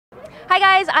Hi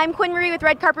guys, I'm Quinn Marie with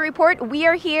Red Carpet Report. We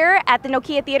are here at the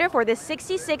Nokia Theatre for the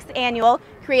 66th Annual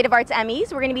Creative Arts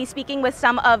Emmys. We're going to be speaking with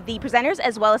some of the presenters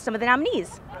as well as some of the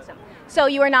nominees. Awesome. So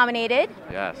you were nominated.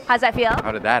 Yes. How's that feel?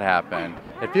 How did that happen?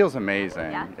 It feels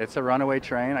amazing. Yeah. It's a runaway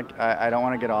train. I don't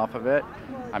want to get off of it.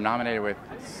 I'm nominated with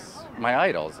my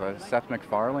idols. Seth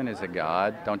MacFarlane is a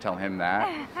god. Don't tell him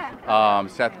that.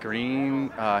 Seth Green,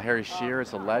 Harry Shearer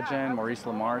is a legend. Maurice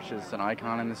LaMarche is an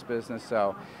icon in this business.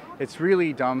 So it's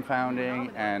really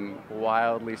dumbfounding and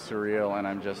wildly surreal, and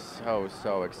I'm just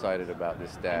so excited about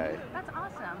this day. That's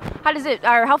awesome.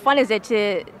 How fun is it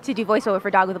to do voiceover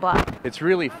for Dog with a Blog? It's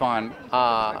really fun.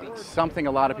 Something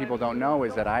a lot of people don't know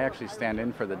is that I actually stand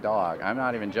in for the dog. I'm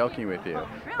not even joking with you.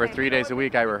 Really? For 3 days a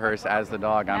week, I rehearse as the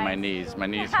dog on my knees. My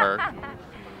knees hurt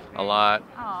a lot.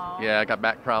 Aww. Yeah, I got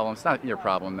back problems. It's not your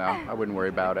problem, though. I wouldn't worry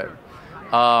about it.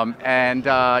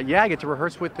 Yeah, I get to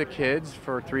rehearse with the kids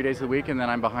for 3 days a week, and then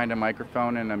I'm behind a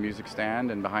microphone and a music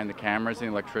stand and behind the cameras and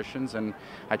the electricians, and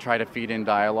I try to feed in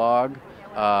dialogue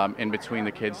in between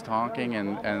the kids talking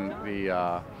and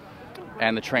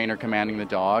the trainer commanding the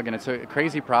dog, and it's a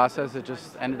crazy process. It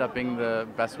just ended up being the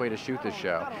best way to shoot this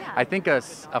show. I think a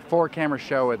 4-camera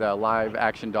show with a live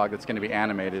action dog that's going to be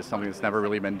animated is something that's never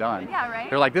really been done. Yeah, right?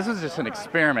 They're like, this is just an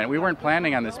experiment. We weren't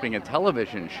planning on this being a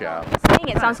television show.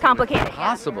 Saying it sounds complicated. It's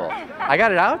possible. I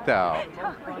got it out though.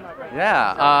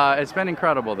 Yeah, it's been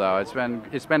incredible though.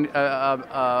 It's been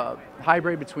a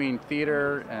hybrid between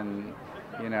theater and,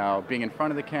 you know, being in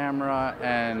front of the camera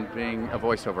and being a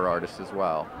voiceover artist as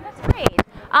well. That's great.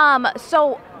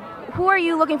 So who are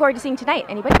you looking forward to seeing tonight?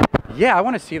 Anybody? Yeah, I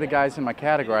want to see the guys in my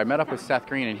category. I met up with Seth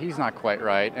Green, and he's not quite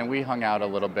right, and we hung out a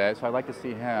little bit, so I'd like to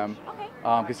see him. Okay.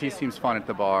 Because he seems fun at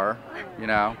the bar, you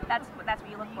know. That's what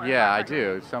you look for. Yeah, I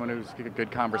do. Someone who's a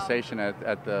good conversation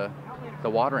at the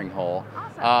watering hole.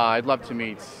 Awesome. I'd love to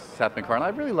meet Seth MacFarlane.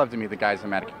 I'd really love to meet the guys in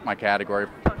my category.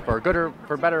 For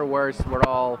better or worse, we're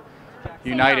all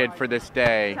united for this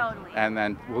day. Totally. And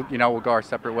then we'll go our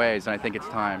separate ways, and I think it's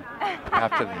time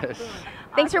after this.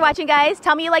 Thanks for watching, guys.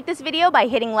 Tell me you like this video by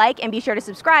hitting like, and be sure to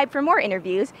subscribe for more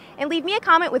interviews, and leave me a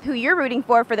comment with who you're rooting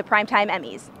for the Primetime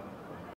Emmys.